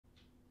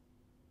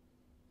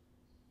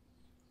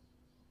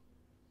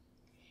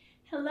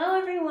Hello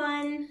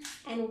everyone,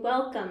 and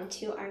welcome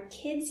to our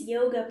kids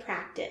yoga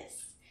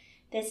practice.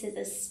 This is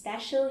a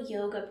special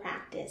yoga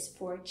practice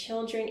for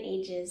children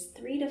ages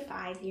 3 to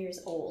 5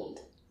 years old.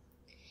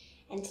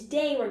 And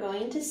today we're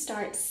going to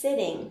start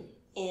sitting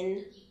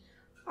in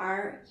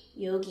our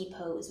yogi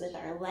pose with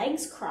our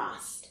legs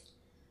crossed,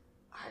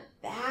 our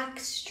back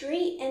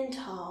straight and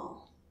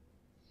tall.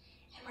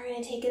 And we're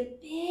going to take a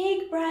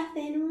big breath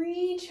in,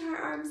 reach our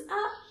arms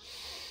up,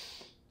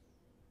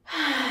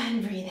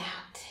 and breathe out.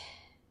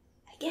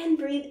 Again,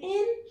 breathe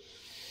in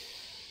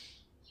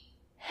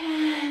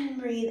and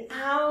breathe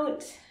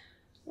out.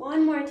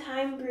 One more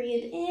time,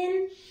 breathe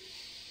in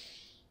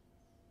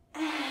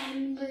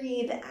and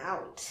breathe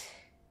out.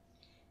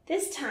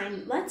 This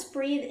time, let's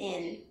breathe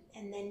in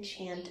and then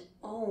chant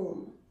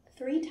Om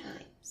 3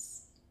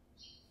 times.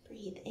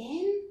 Breathe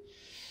in.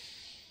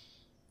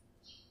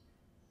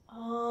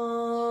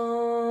 Om.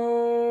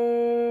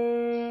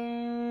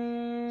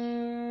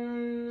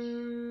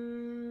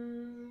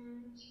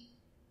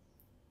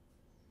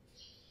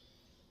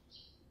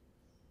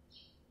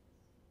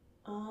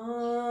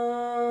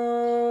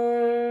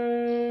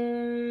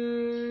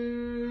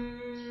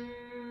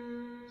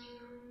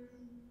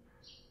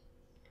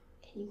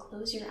 Can you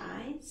close your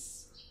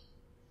eyes?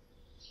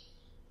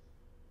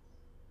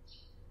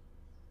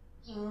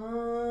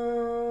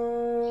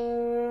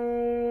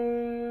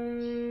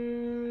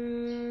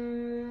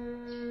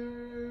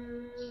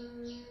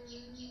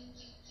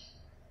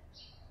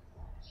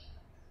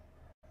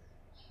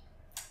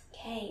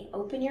 Okay,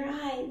 open your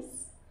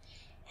eyes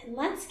and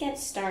let's get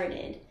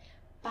started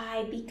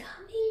by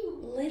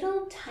becoming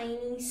little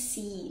tiny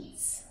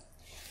seeds.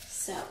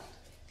 So,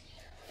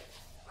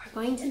 we're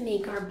going to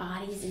make our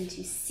bodies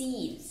into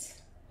seeds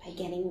by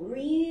getting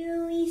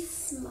really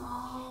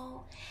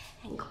small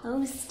and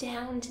close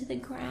down to the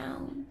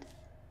ground.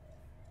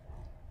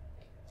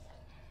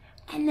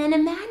 And then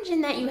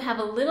imagine that you have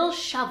a little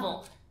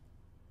shovel.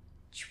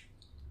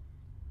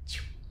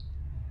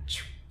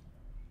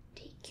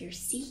 Take your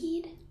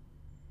seed,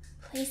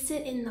 place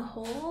it in the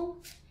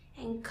hole,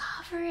 and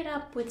cover it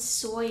up with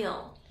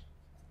soil.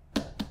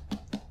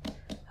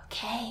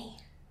 Okay.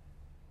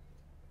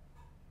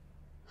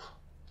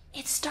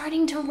 It's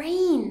starting to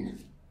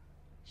rain.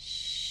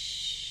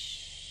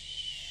 Shh.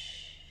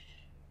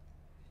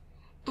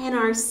 And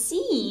our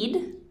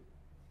seed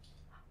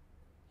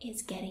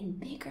is getting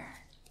bigger.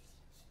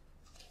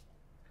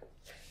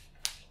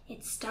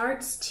 It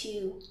starts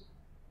to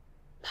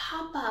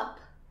pop up.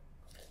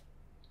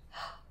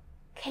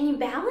 Can you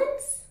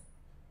balance?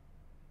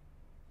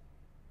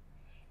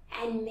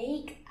 And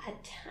make a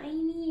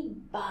tiny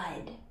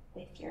bud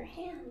with your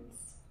hands.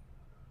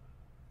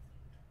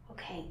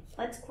 Okay,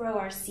 let's grow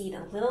our seed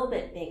a little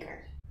bit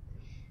bigger.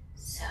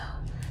 So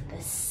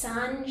the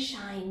sun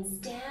shines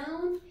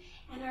down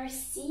and our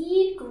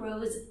seed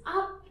grows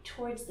up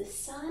towards the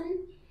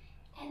sun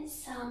and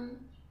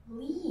some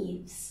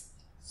leaves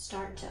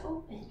start to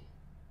open.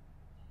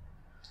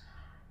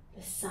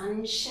 The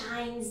sun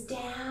shines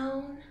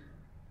down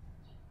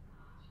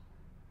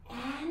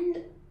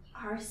and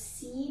our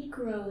seed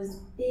grows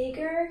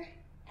bigger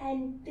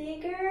and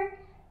bigger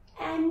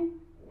and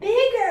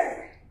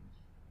bigger.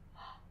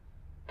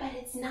 But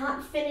it's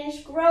not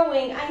finished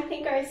growing. I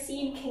think our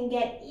seed can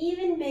get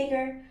even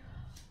bigger.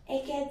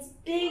 It gets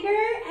bigger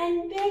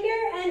and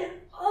bigger and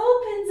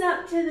opens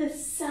up to the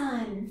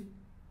sun.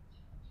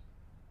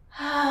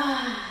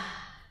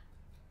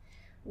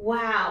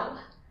 Wow.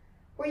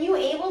 Were you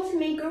able to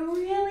make a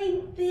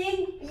really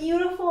big,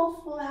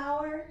 beautiful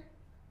flower?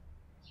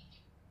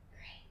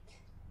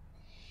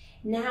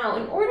 Now,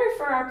 in order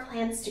for our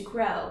plants to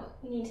grow,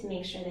 we need to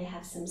make sure they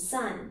have some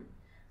sun.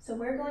 So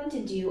we're going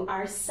to do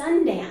our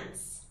sun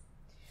dance.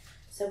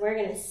 So we're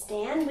going to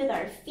stand with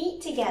our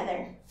feet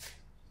together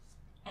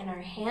and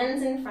our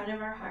hands in front of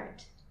our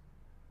heart.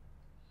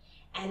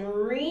 And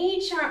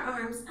reach our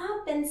arms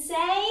up and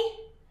say,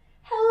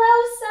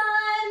 "Hello,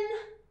 sun."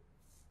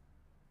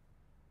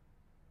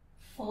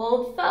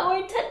 Fold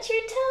forward, touch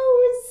your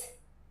toes.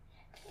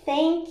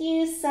 "Thank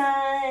you,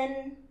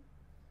 sun."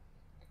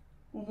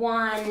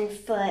 1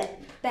 foot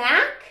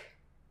back,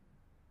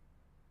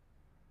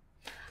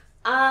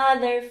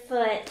 other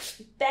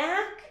foot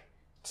back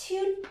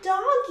to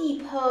doggy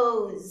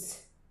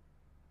pose.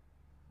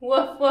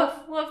 Woof,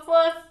 woof, woof,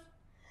 woof.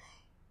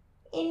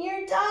 In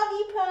your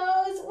doggy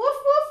pose, woof,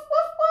 woof,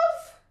 woof,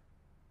 woof.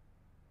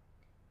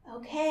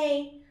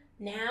 Okay,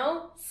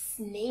 now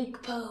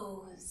snake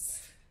pose.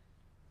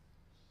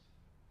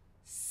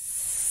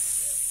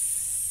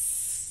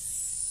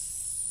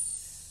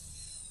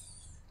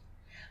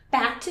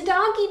 Back to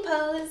doggy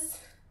pose.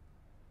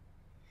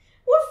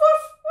 Woof,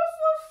 woof, woof,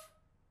 woof.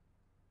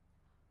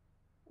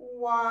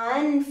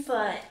 1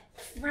 foot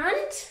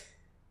front,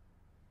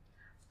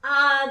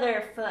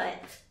 other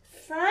foot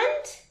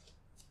front.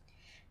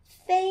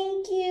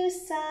 Thank you,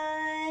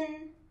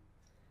 sun.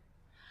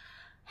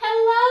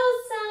 Hello,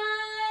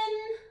 sun.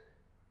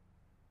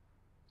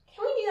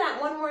 Can we do that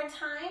one more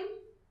time?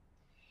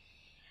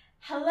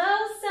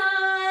 Hello,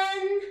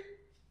 sun.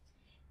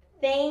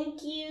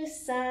 Thank you,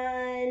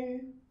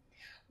 sun.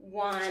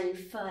 One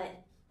foot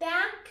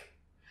back,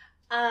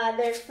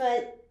 other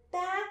foot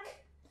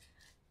back,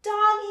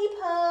 doggy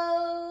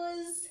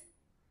pose,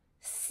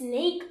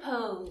 snake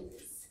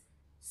pose,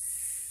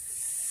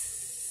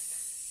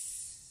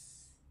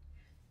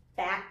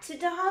 back to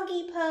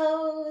doggy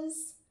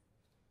pose,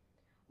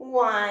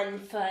 one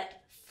foot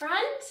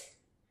front,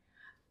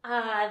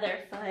 other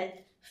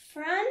foot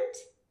front.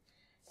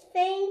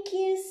 Thank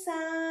you,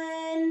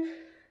 sun.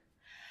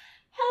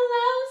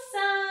 Hello,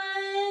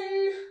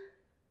 sun.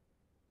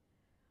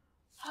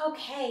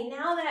 Okay,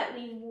 now that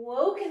we've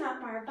woken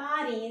up our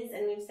bodies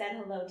and we've said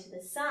hello to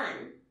the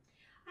sun,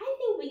 I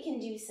think we can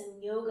do some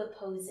yoga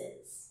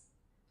poses.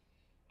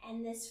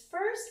 And this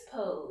first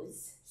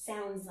pose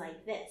sounds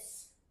like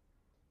this.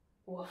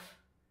 Woof,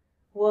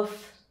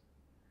 woof.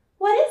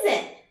 What is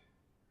it?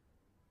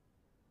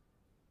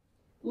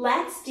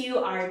 Let's do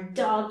our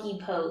doggy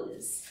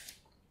pose.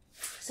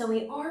 So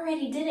we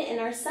already did it in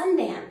our sun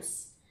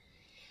dance.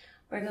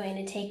 We're going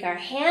to take our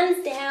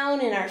hands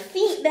down and our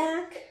feet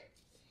back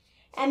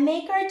and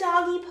make our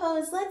doggy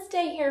pose. Let's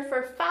stay here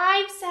for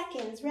 5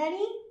 seconds.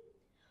 Ready?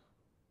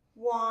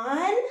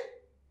 1,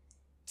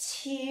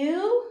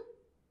 2,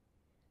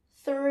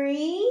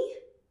 3,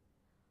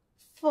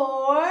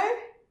 4,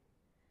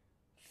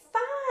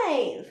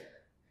 5.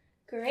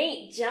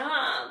 Great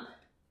job.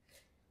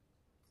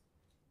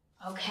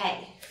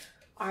 Okay,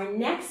 our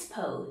next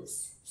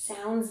pose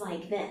sounds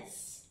like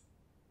this.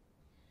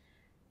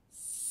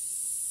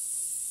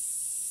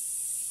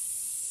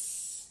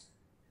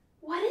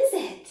 What is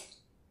it?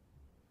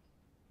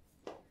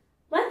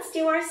 Let's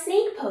do our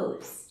snake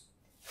pose.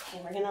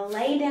 Okay, we're gonna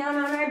lay down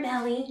on our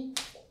belly.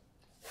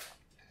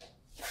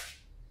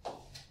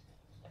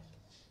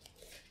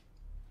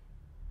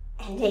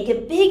 And take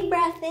a big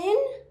breath in.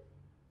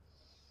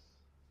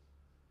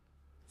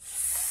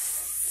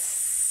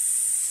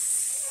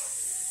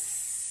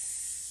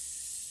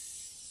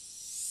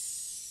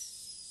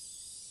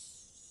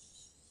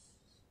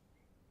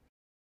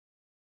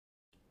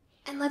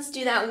 And let's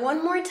do that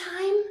one more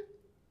time.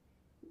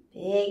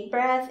 Big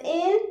breath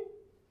in.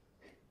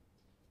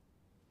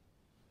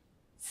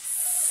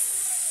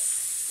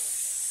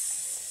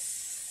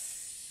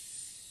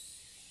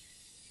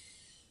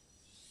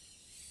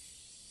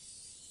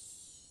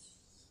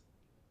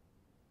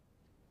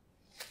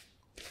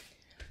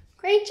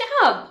 Great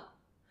job.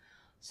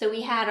 So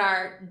we had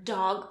our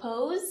dog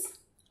pose,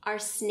 our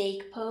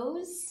snake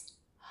pose.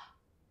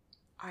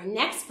 Our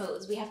next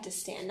pose, we have to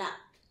stand up,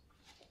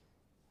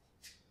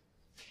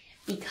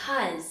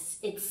 because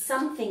it's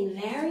something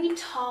very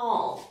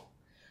tall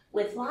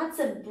with lots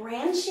of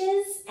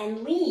branches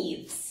and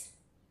leaves.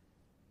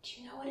 Do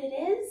you know what it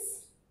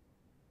is?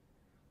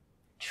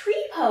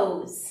 Tree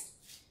pose.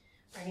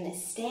 We're going to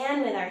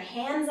stand with our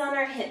hands on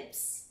our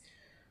hips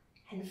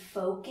and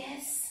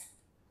focus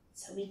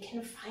so we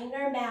can find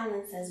our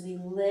balance as we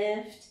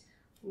lift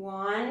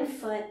one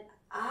foot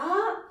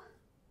up.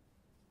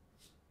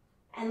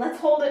 And let's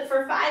hold it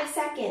for 5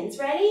 seconds.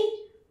 Ready?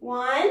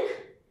 1,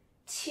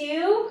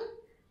 2,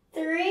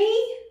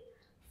 3,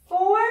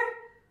 4,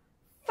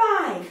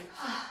 5.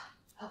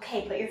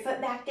 Okay, put your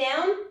foot back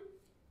down.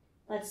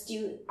 Let's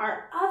do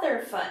our other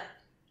foot.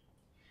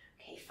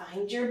 Okay,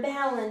 find your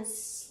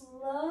balance.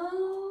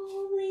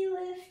 Slowly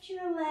lift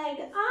your leg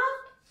up.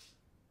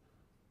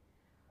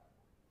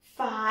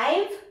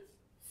 5,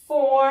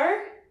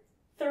 4,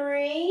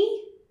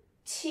 3,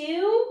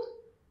 2,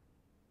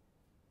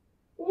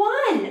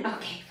 1.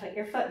 Okay, put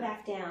your foot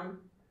back down.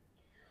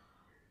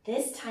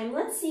 This time,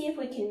 let's see if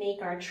we can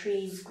make our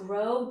trees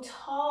grow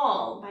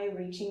tall by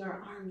reaching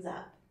our arms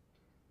up.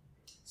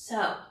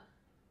 So,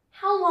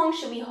 how long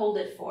should we hold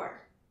it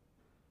for?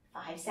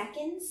 5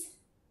 seconds?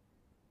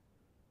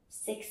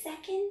 6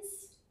 seconds?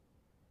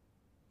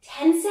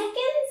 10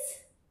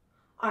 seconds?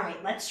 All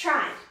right, let's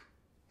try.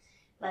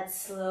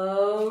 Let's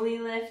slowly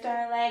lift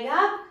our leg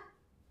up.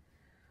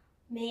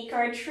 Make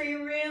our tree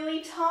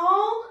really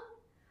tall.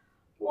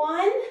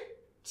 1,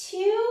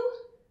 2,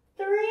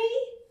 3,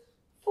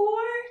 4,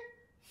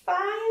 5,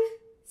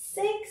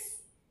 6,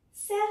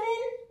 7,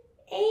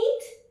 8,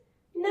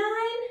 9,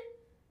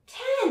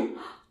 10.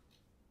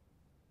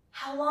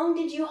 How long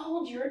did you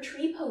hold your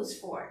tree pose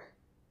for?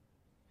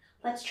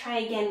 Let's try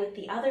again with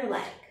the other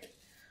leg.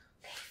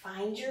 Okay,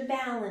 find your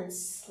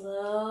balance.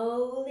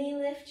 Slowly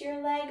lift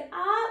your leg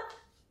up.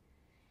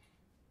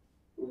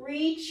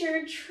 Reach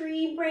your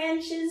tree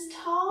branches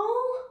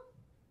tall.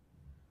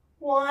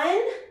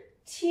 1,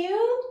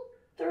 2,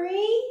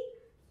 3,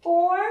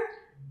 4,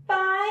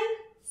 5,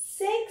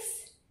 6,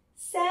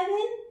 7,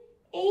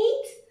 8,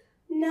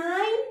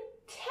 9,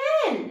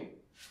 10.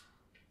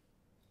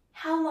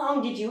 How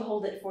long did you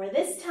hold it for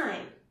this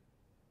time?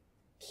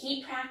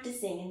 Keep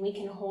practicing and we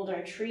can hold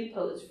our tree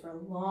pose for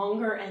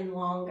longer and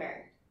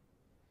longer.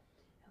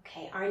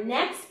 Okay, our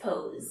next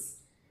pose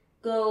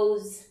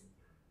goes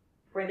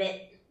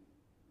ribbit,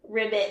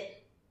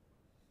 ribbit.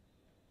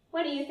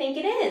 What do you think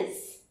it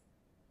is?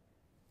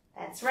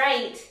 That's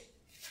right,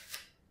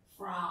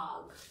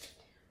 frog.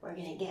 We're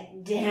gonna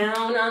get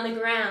down on the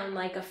ground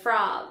like a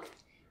frog.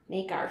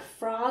 make our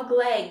frog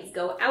legs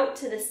go out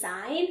to the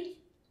side.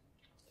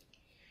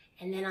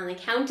 And then on the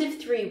count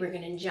of 3, we're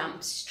going to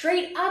jump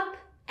straight up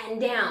and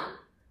down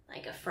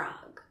like a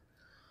frog.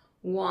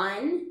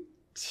 1,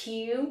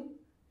 2,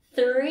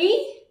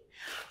 3.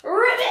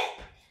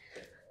 Ribbit!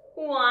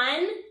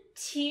 1,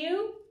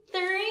 2,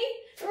 3.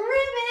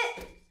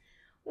 Ribbit!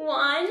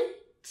 1,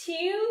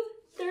 2,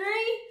 3.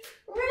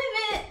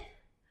 Ribbit!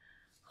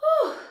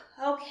 Whew.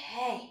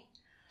 Okay.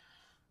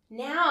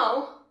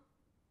 Now,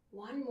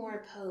 one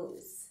more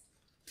pose.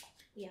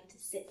 We have to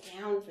sit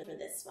down for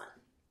this one.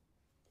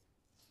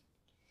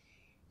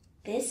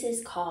 This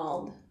is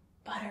called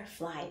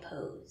butterfly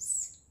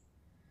pose.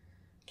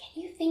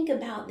 Can you think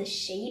about the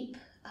shape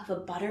of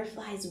a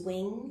butterfly's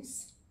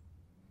wings?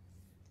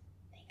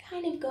 They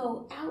kind of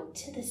go out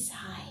to the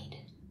side.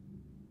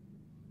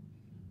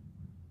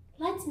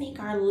 Let's make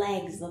our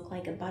legs look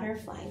like a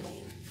butterfly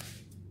wing.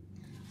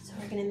 So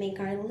we're going to make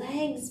our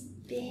legs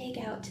big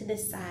out to the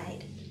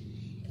side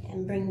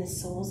and bring the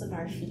soles of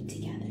our feet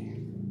together.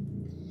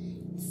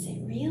 Sit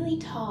really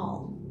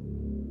tall.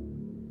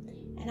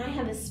 And I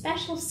have a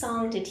special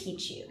song to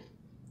teach you.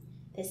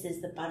 This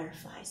is the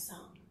butterfly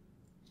song.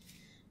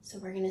 So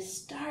we're going to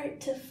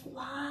start to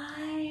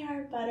fly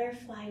our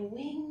butterfly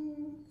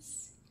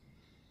wings.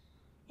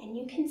 And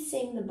you can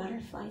sing the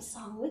butterfly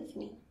song with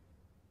me.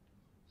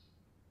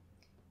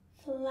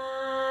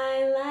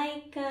 Fly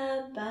like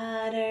a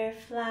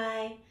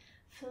butterfly,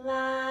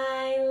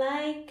 fly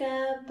like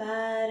a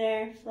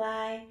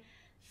butterfly,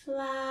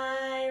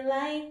 fly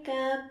like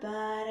a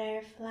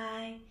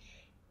butterfly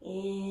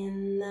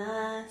in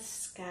the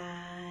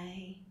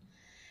sky.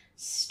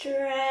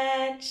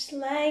 Stretch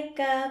like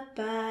a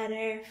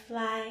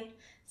butterfly,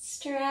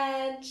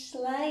 stretch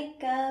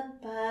like a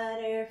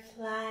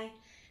butterfly,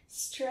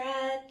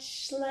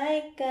 stretch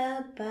like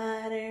a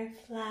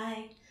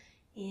butterfly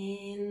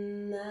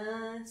in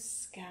the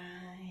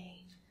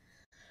sky.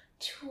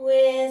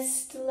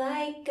 Twist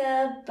like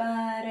a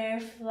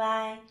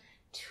butterfly,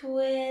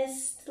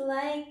 twist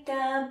like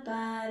a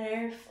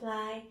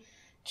butterfly,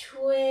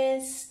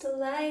 twist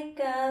like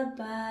a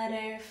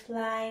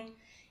butterfly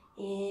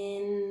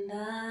in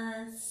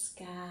the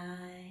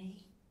sky.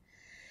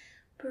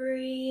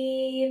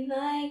 Breathe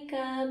like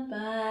a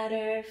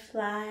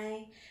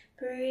butterfly,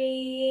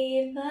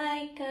 breathe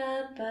like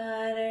a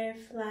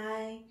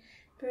butterfly,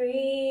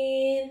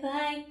 breathe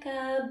like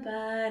a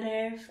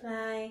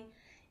butterfly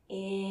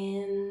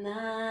in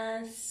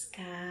the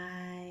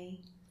sky.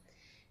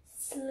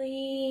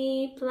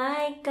 Sleep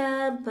like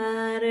a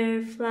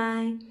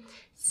butterfly,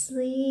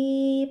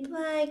 sleep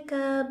like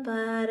a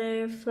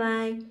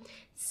butterfly,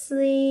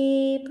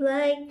 sleep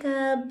like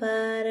a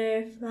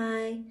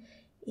butterfly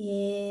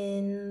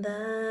in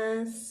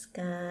the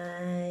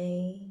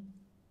sky.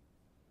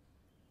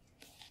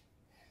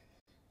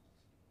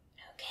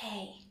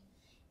 Okay,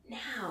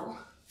 now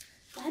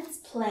let's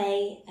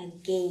play a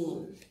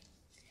game.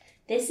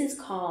 This is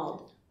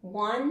called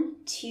 1,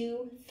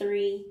 2,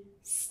 3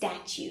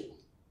 statue.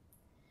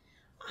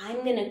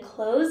 I'm going to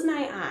close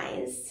my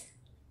eyes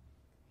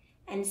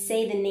and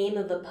say the name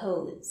of a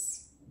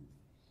pose.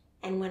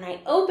 And when I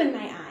open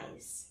my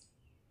eyes,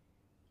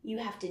 you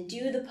have to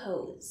do the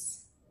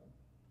pose.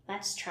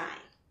 Let's try.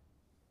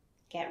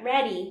 Get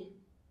ready.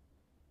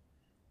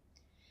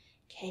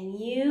 Can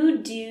you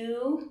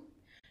do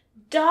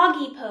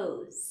doggy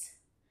pose?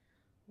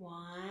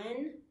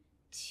 1,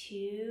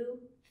 2,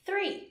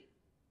 3.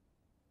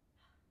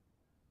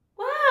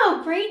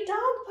 Wow, great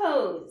dog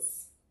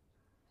pose.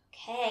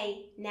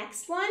 Okay,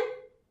 next one.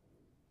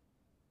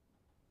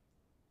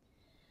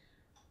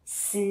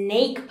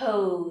 Snake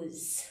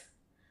pose.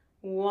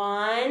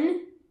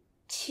 1,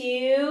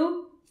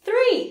 2,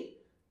 3.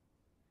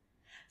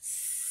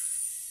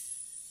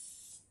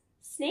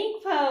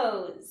 Snake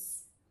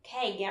pose.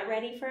 Okay, get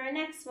ready for our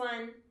next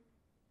one.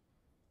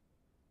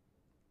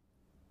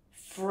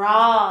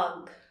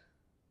 Frog.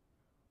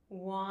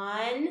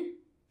 1,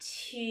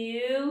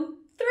 2,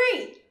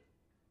 3.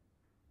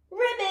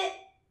 Ribbit.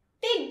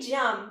 Big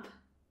jump.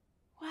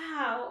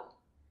 Wow.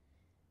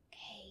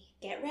 Okay,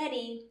 get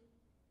ready.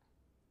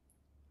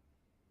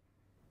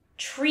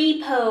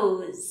 Tree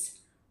pose.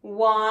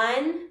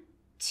 1,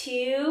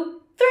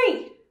 2,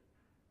 3.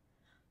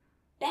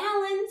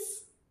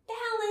 Balance.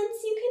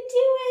 Balance. You can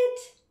do it.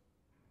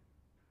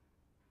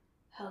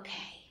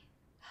 Okay.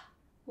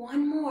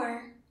 One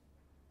more.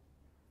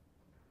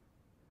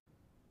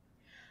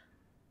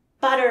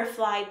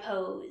 Butterfly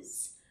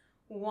pose.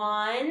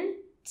 1,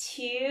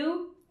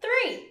 2,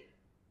 3.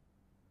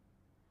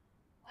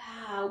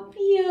 Wow,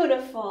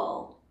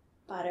 beautiful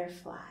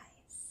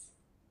butterflies.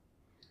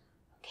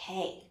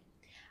 Okay,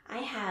 I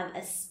have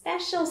a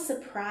special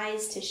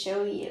surprise to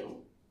show you.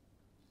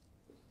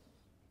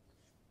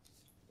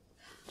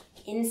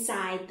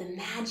 Inside the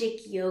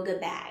magic yoga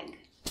bag.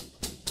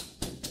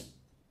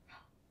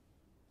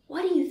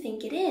 What do you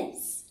think it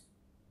is?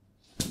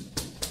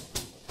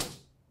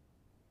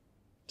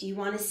 Do you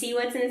want to see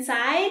what's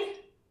inside?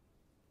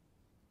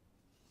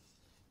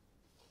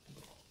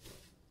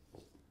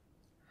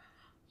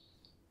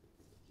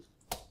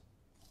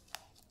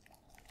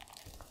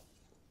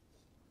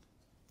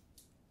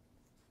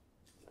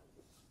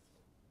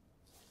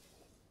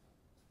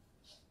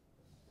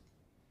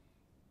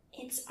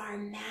 It's our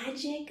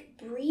magic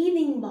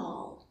breathing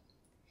ball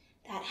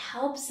that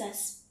helps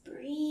us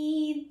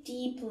breathe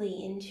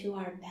deeply into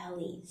our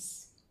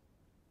bellies.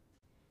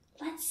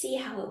 Let's see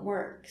how it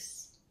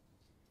works.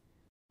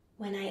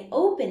 When I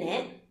open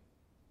it,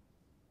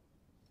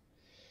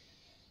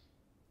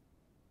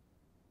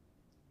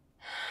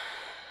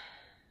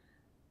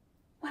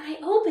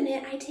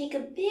 I take a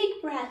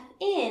big breath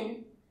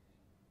in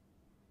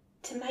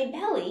to my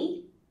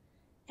belly,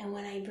 and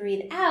when I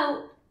breathe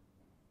out,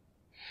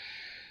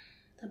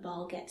 the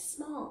ball gets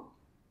small.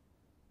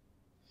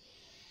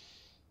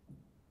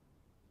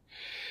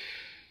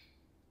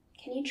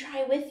 Can you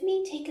try with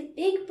me? Take a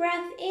big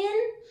breath in.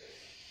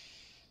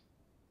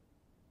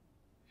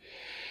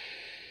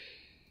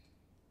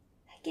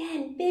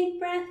 Again, big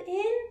breath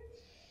in.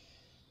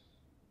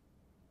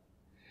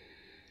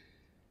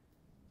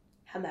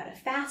 How about a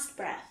fast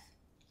breath?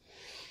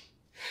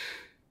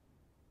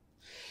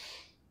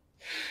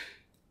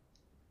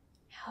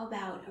 How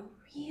about a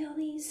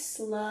really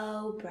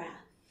slow breath?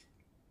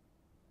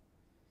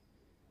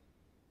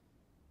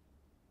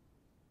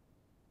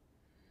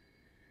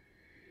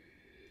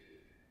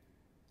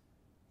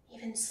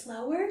 Even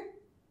slower?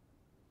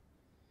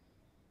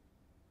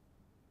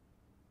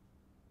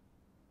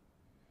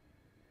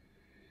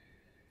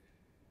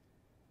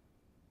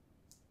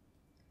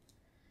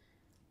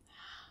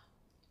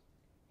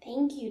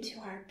 Thank you to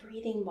our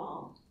breathing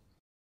ball.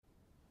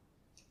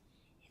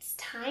 It's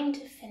time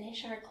to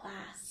finish our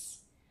class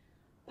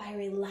by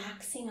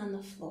relaxing on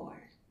the floor.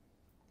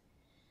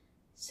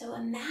 So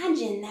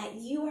imagine that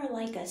you are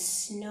like a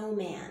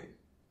snowman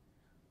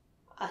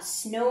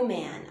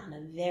on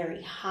a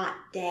very hot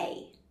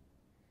day.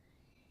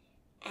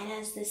 And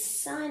as the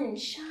sun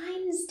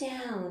shines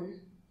down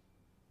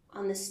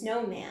on the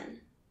snowman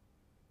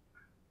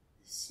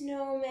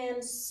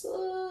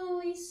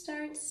slowly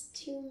starts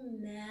to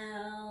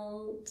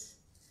melt,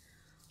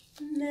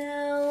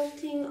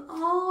 melting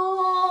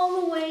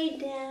all the way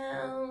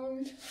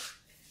down.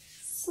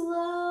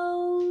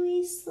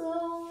 Slowly,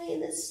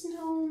 the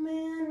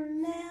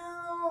snowman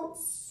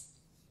melts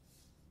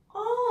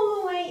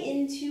all the way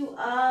into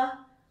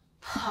a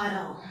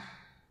puddle.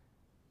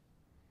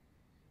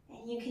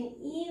 And you can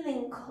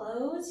even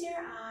close your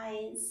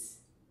eyes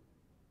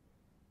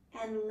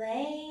and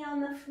lay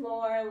on the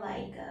floor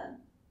like a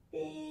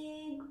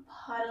big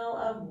puddle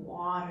of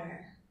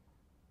water.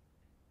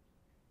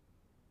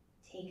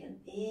 Take a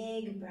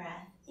big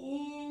breath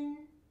in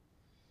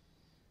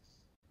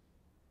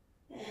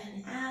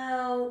and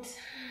out.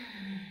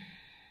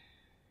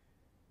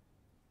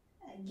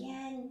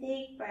 Again,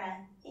 big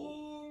breath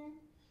in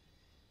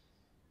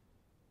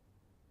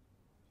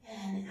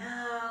and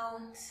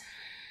out.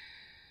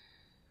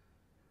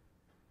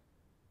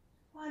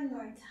 One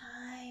more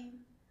time.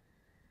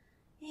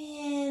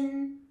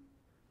 In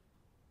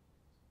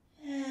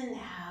and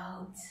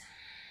out.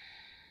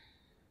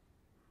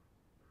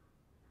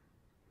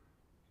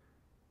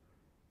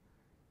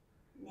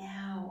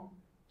 Now,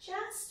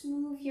 just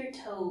move your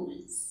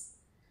toes.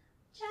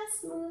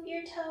 Just move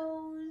your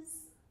toes.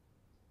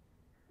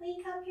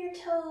 Wake up your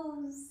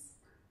toes.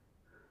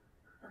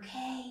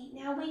 Okay,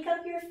 now wake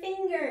up your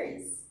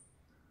fingers.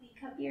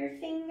 Wake up your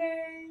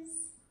fingers.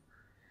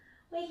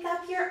 Wake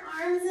up your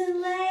arms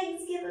and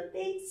legs. Give a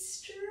big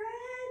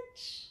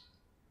stretch.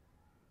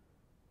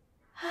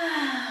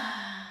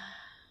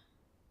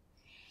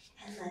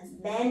 And let's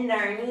bend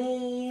our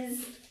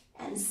knees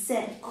and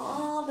sit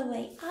all the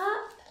way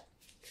up.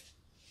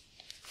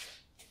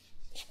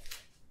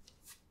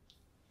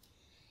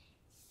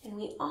 And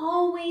we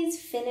always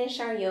finish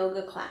our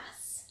yoga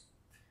class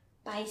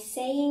by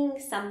saying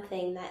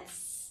something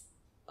that's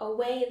a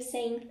way of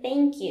saying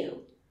thank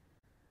you.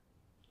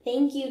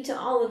 Thank you to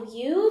all of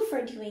you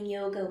for doing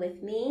yoga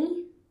with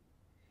me,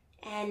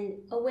 and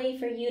a way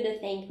for you to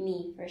thank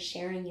me for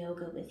sharing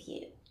yoga with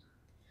you.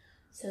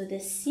 So the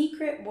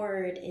secret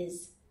word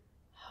is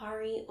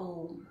Hari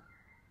Om.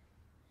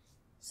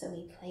 So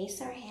we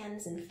place our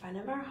hands in front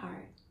of our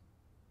heart,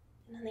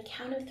 and on the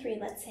count of 3,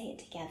 let's say it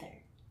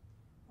together.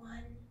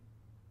 1,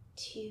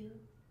 2,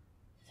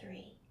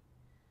 3.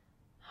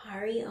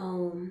 Hari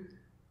Om.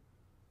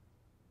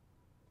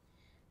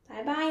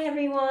 Bye-bye,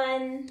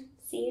 everyone.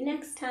 See you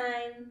next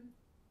time.